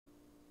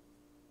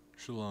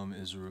Shalom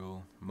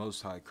Israel,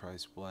 Most High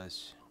Christ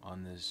bless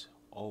on this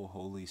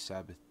holy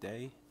Sabbath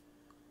day.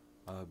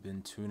 I've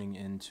been tuning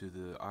into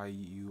the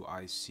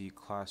IUIC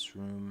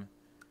classroom,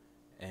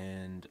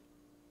 and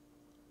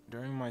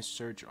during my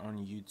search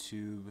on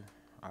YouTube,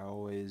 I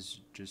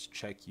always just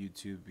check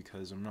YouTube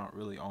because I'm not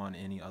really on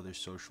any other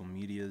social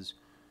medias,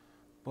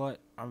 but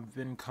I've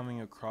been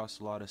coming across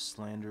a lot of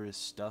slanderous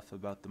stuff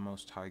about the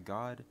Most High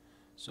God,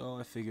 so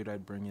I figured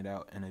I'd bring it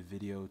out in a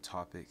video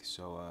topic.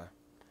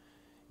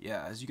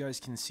 Yeah, as you guys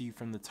can see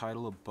from the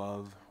title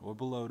above or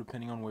below,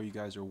 depending on where you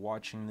guys are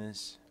watching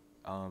this,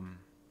 I'm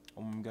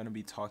going to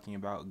be talking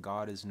about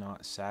God is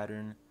not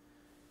Saturn.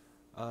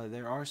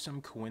 There are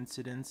some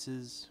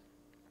coincidences.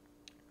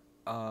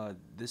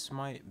 This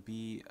might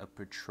be a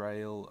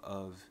portrayal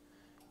of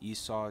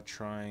Esau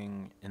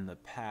trying in the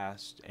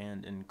past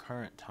and in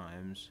current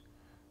times,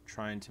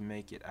 trying to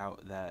make it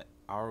out that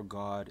our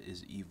God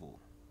is evil.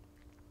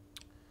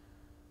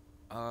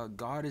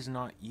 God is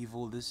not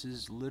evil. This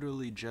is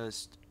literally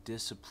just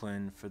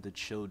discipline for the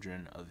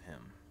children of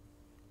him,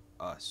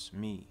 us,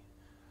 me.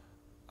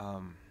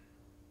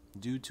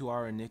 Due to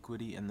our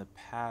iniquity in the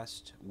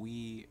past,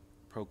 we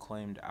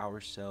proclaimed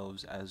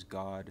ourselves as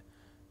God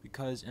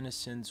because, in a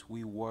sense,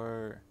 we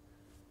were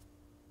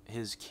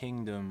his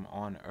kingdom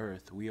on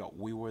earth. We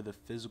were the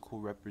physical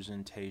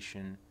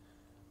representation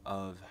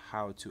of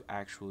how to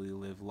actually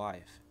live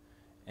life.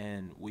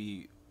 And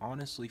we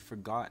honestly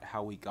forgot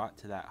how we got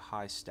to that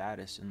high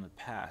status in the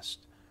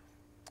past,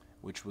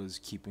 which was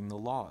keeping the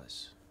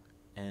laws.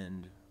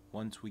 And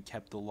once we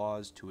kept the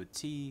laws to a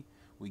T,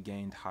 we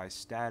gained high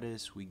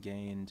status, we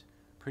gained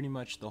pretty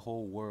much the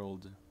whole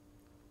world,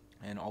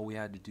 and all we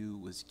had to do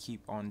was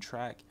keep on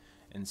track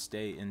and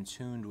stay in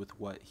tune with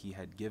what he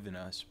had given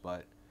us.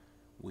 But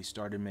we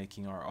started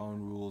making our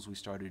own rules, we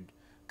started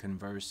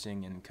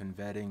conversing and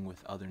convetting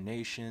with other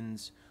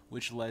nations,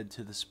 which led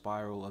to the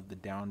spiral of the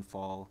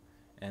downfall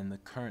and the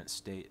current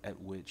state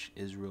at which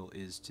Israel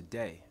is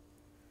today.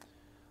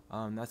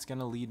 That's going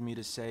to lead me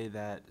to say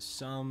that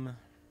some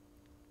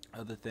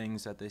of the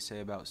things that they say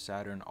about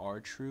Saturn are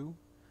true.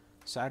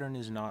 Saturn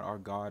is not our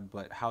God,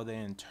 but how they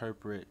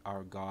interpret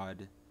our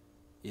God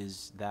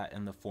is that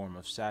in the form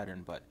of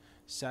Saturn. But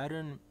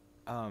Saturn,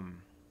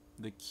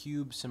 the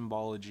cube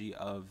symbology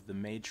of the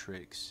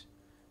matrix,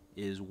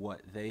 is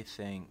what they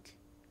think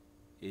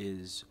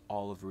is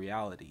all of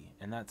reality.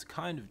 And that's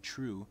kind of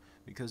true,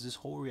 because this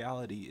whole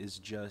reality is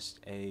just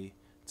a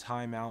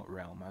timeout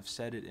realm. I've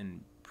said it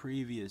in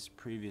previous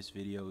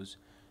videos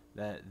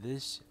that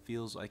this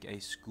feels like a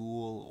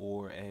school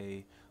or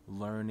a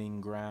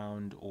learning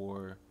ground,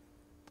 or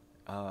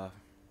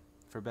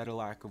for better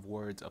lack of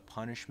words, a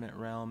punishment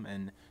realm.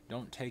 And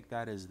don't take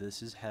that as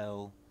this is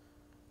hell.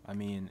 I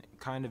mean, it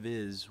kind of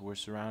is. We're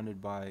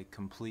surrounded by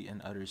complete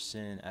and utter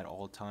sin at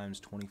all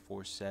times,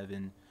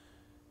 24/7,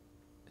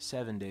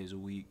 7 days a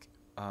week.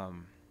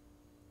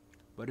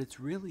 But it's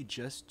really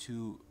just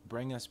to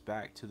bring us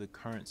back to the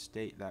current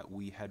state that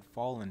we had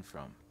fallen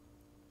from.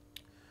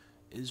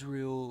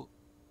 Israel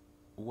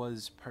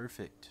was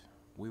perfect.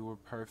 We were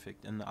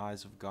perfect in the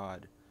eyes of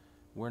God.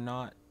 We're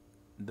not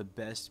the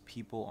best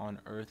people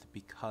on earth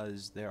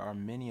because there are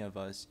many of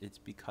us. It's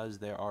because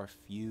there are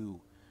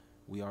few.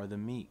 We are the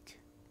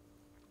meek.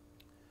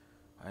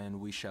 And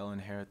we shall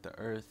inherit the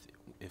earth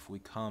if we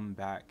come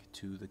back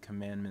to the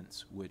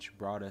commandments which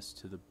brought us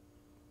to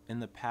in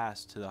the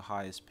past to the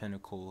highest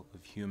pinnacle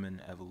of human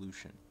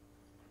evolution.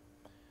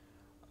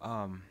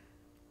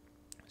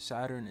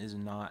 Saturn is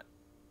not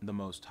the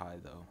Most High,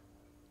 though.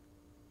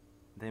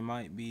 They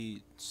might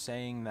be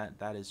saying that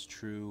that is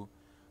true,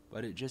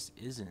 but it just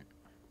isn't.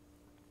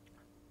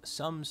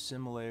 Some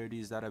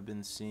similarities that I've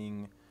been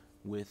seeing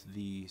with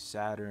the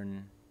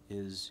Saturn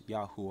is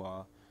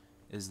Yahuwah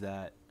is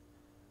that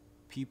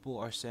people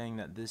are saying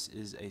that this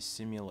is a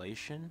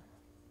simulation.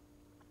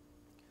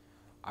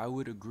 I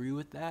would agree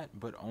with that,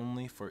 but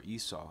only for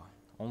Esau,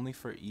 only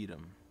for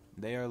Edom.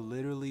 They are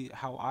literally,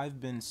 how I've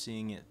been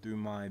seeing it through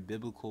my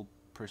biblical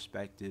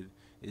perspective,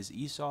 is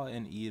Esau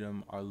and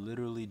Edom are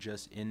literally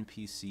just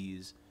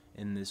NPCs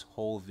in this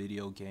whole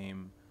video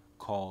game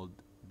called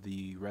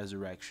the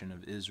Resurrection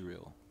of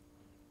Israel.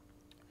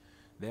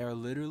 They are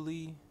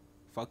literally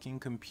fucking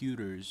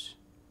computers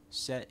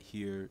set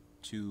here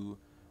to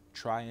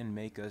try and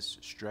make us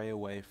stray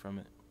away from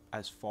it,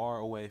 as far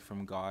away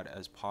from God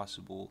as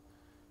possible.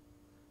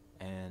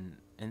 And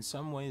in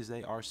some ways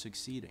they are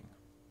succeeding.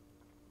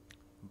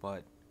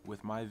 But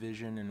with my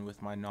vision and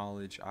with my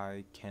knowledge,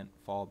 I can't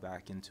fall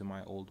back into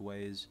my old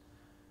ways.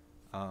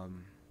 I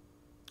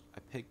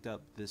picked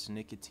up this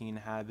nicotine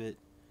habit.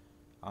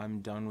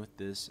 I'm done with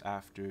this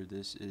after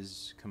this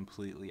is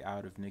completely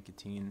out of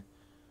nicotine.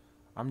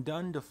 I'm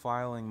done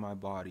defiling my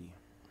body.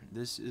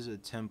 This is a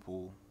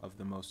temple of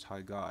the Most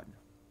High God.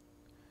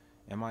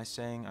 Am I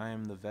saying I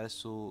am the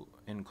vessel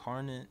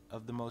incarnate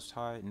of the Most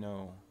High?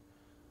 No.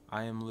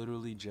 I am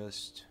literally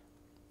just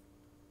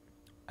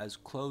as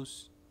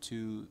close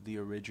to the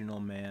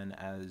original man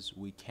as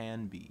we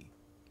can be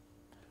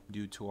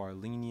due to our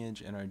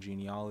lineage and our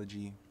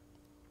genealogy.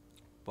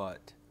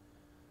 But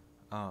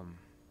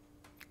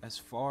as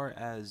far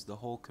as the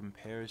whole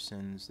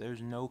comparisons,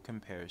 there's no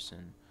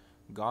comparison.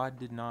 God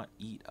did not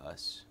eat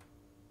us.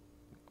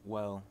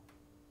 Well,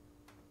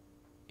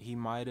 he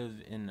might have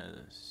in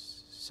a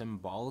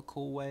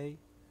symbolical way,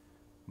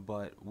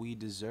 but we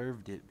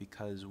deserved it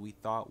because we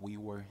thought we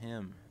were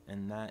him.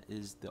 And that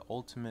is the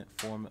ultimate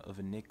form of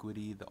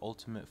iniquity, the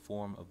ultimate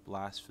form of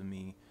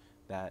blasphemy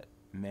that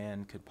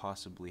man could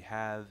possibly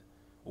have,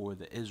 or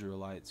the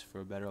Israelites,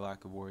 for a better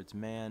lack of words.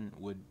 Man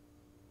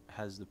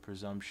has the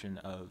presumption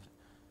of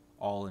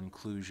all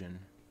inclusion,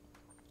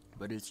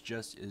 but it's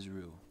just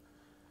Israel.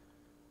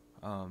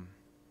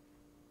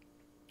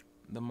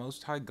 The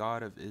Most High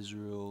God of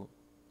Israel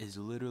is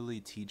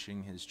literally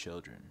teaching his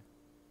children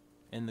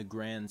in the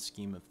grand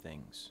scheme of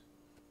things,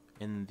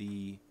 in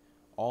the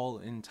all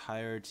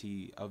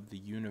entirety of the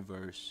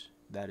universe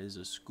that is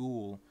a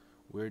school.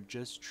 We're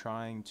just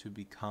trying to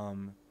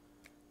become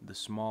the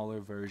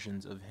smaller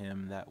versions of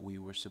him that we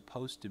were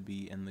supposed to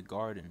be in the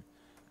garden.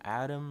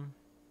 Adam,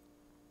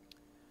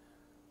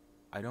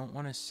 I don't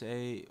want to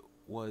say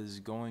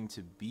was going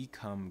to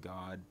become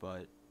God,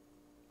 but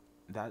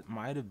that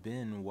might have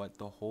been what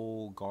the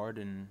whole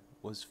garden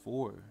was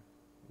for,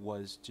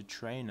 was to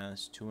train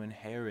us to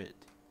inherit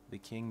the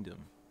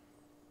kingdom.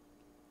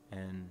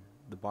 And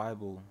the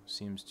Bible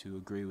seems to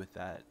agree with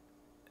that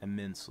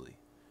immensely.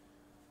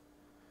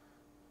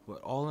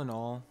 But all in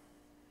all,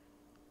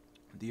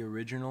 the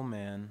original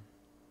man,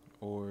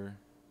 or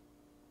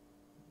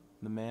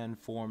the man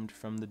formed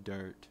from the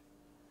dirt,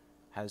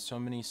 has so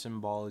many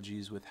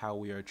symbologies with how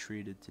we are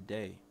treated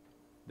today.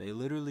 They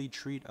literally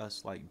treat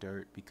us like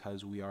dirt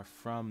because we are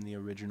from the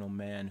original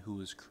man who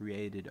was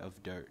created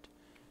of dirt,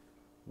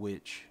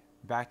 which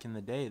back in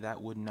the day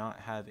that would not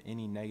have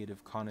any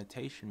negative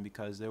connotation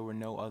because there were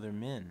no other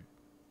men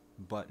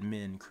but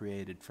men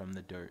created from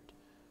the dirt.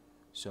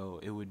 So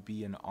it would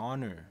be an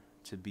honor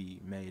to be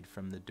made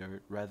from the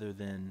dirt rather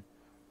than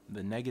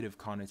the negative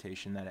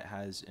connotation that it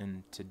has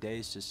in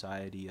today's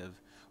society of,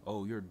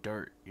 oh, you're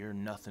dirt, you're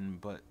nothing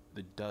but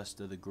the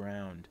dust of the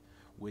ground,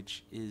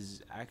 which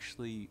is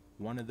actually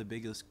one of the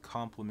biggest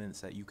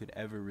compliments that you could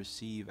ever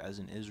receive as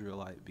an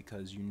Israelite,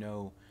 because you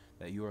know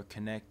that you are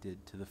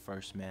connected to the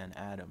first man,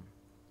 Adam,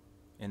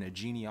 in a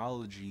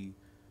genealogy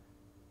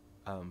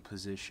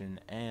position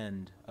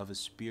and of a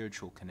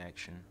spiritual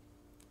connection.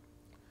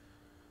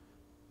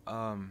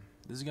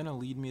 This is going to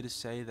lead me to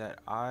say that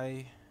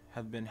I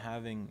have been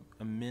having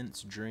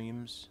immense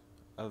dreams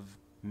of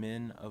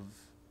men of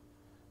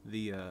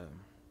the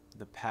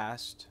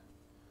past.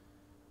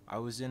 I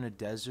was in a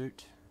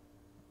desert.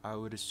 I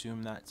would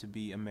assume that to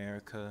be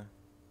America,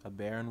 a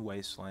barren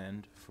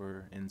wasteland,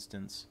 for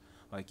instance,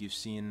 like you've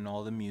seen in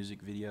all the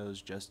music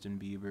videos, Justin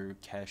Bieber,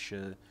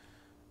 Kesha,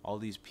 all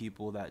these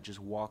people that just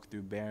walk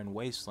through barren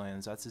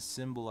wastelands. That's a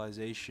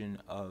symbolization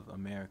of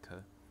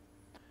America.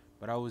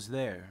 But I was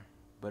there,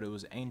 but it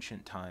was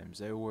ancient times.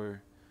 There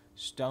were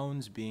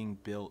stones being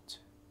built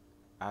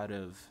out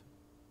of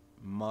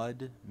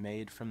mud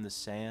made from the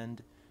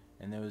sand,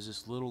 and there was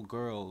this little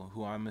girl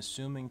who I'm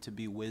assuming to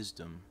be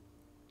Wisdom,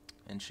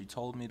 and she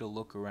told me to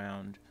look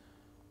around,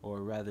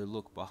 or rather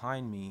look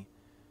behind me,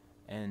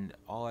 and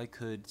all I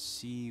could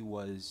see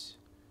was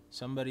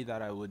somebody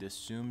that I would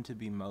assume to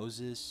be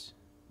Moses.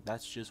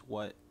 That's just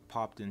what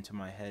popped into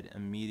my head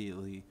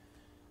immediately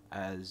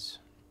as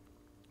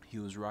he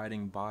was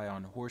riding by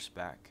on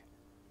horseback.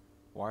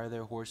 Why are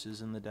there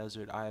horses in the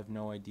desert? I have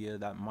no idea.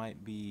 That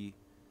might be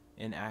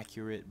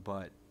inaccurate,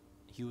 but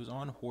he was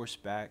on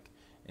horseback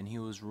and he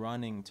was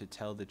running to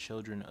tell the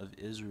children of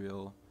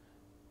Israel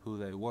who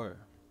they were.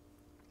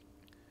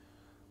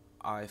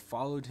 I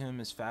followed him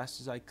as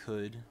fast as I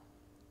could.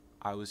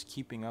 I was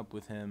keeping up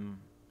with him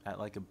at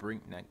like a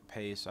breakneck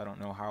pace. I don't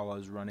know how I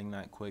was running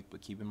that quick,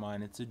 but keep in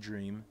mind it's a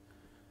dream.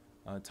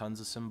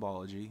 Tons of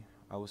symbology.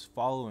 I was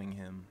following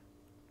him.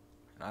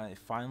 I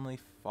finally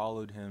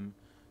followed him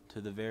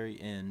to the very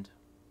end,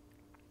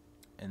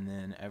 and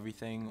then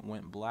everything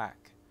went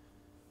black.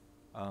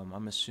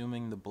 I'm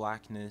assuming the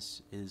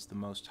blackness is the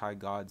Most High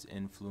God's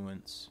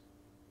influence.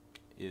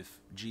 If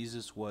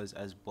Jesus was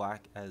as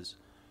black as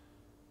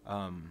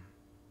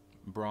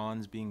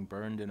bronze being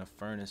burned in a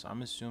furnace,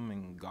 I'm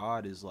assuming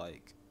God is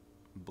like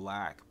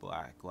black,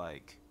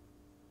 like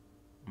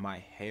my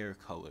hair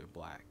color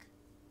black.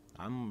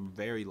 I'm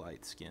very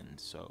light skinned,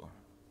 so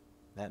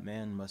that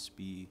man must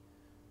be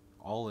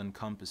all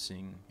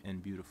encompassing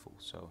and beautiful.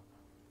 So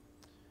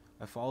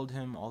I followed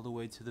him all the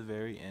way to the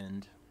very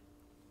end.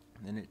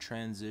 Then it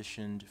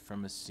transitioned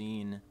from a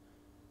scene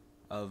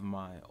of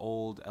my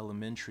old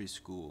elementary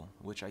school,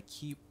 which I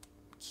keep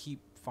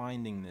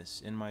finding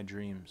this in my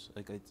dreams.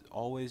 Like, it's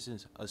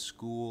always a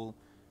school.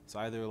 It's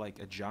either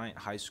like a giant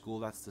high school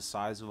that's the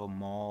size of a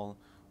mall,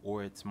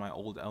 or it's my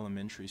old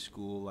elementary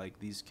school. Like,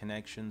 these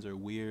connections are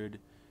weird,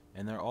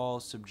 and they're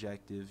all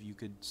subjective. You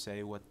could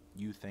say what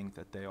you think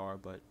that they are,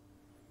 but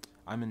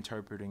I'm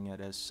interpreting it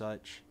as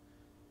such.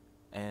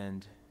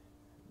 And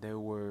there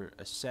were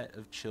a set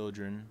of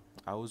children.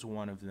 I was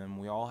one of them.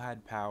 We all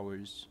had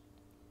powers,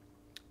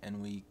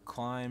 and we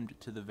climbed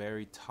to the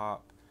very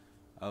top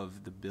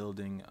of the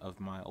building of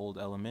my old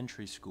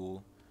elementary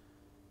school.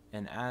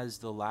 And as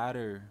the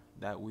ladder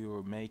that we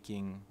were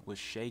making was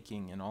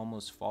shaking and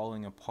almost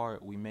falling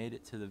apart, we made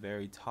it to the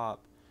very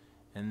top,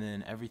 and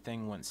then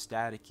everything went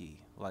staticky,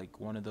 like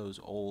one of those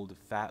old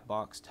fat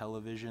box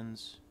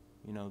televisions,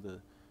 you know,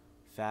 the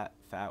fat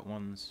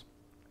ones.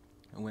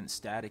 It went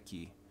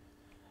staticky,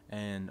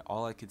 and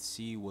all I could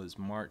see was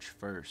March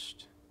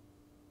 1st.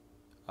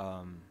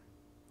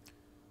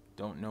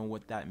 Don't know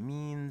what that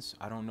means.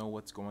 I don't know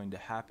what's going to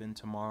happen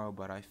tomorrow,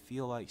 but I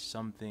feel like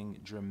something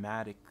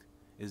dramatic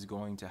is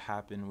going to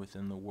happen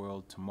within the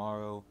world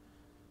tomorrow.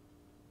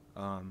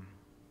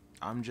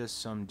 I'm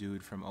just some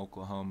dude from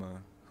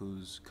Oklahoma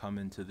who's come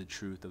into the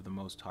truth of the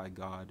Most High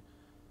God.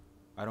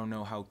 I don't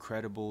know how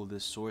credible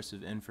this source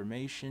of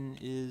information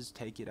is,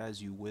 take it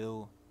as you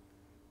will,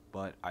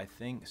 but I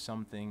think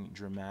something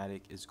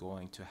dramatic is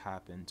going to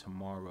happen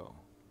tomorrow.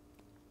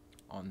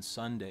 On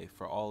Sunday,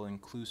 for all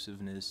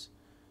inclusiveness,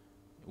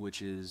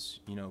 which is,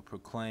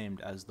 proclaimed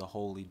as the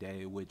holy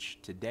day, which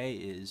today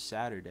is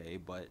Saturday,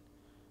 but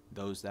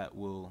those that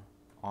will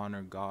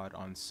honor God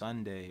on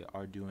Sunday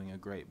are doing a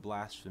great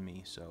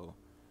blasphemy. So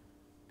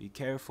be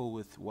careful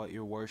with what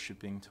you're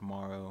worshiping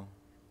tomorrow.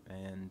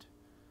 And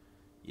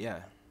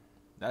yeah,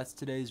 that's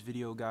today's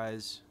video,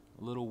 guys.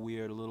 A little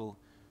weird, a little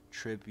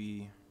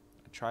trippy.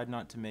 I tried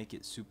not to make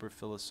it super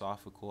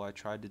philosophical. I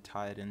tried to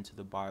tie it into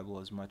the Bible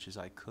as much as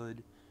I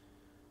could.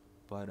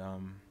 But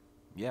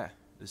yeah,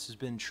 this has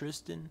been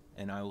Tristan,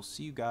 and I will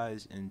see you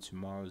guys in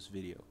tomorrow's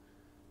video.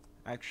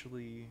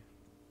 Actually,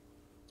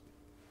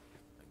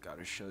 I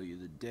gotta show you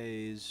the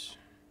days.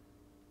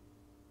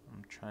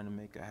 I'm trying to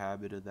make a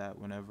habit of that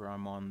whenever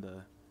I'm on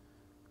the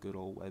good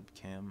old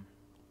webcam.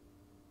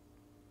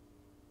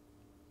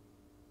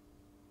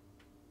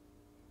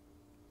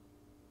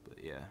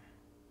 But yeah,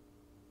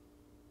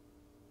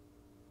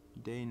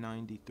 day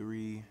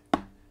 93,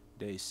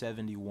 day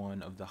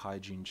 71 of the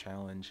hygiene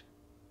challenge,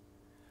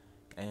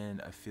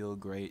 and I feel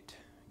great.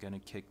 Gonna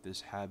kick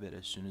this habit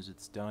as soon as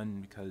it's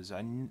done, because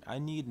I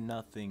need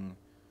nothing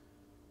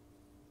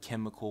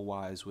chemical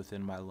wise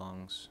within my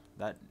lungs.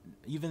 That,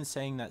 even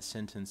saying that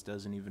sentence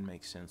doesn't even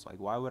make sense. Like,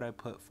 why would I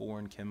put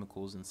foreign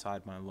chemicals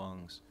inside my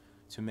lungs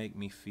to make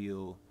me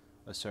feel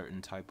a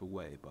certain type of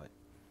way? But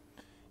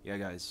yeah,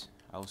 guys,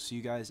 I will see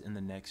you guys in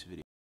the next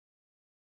video.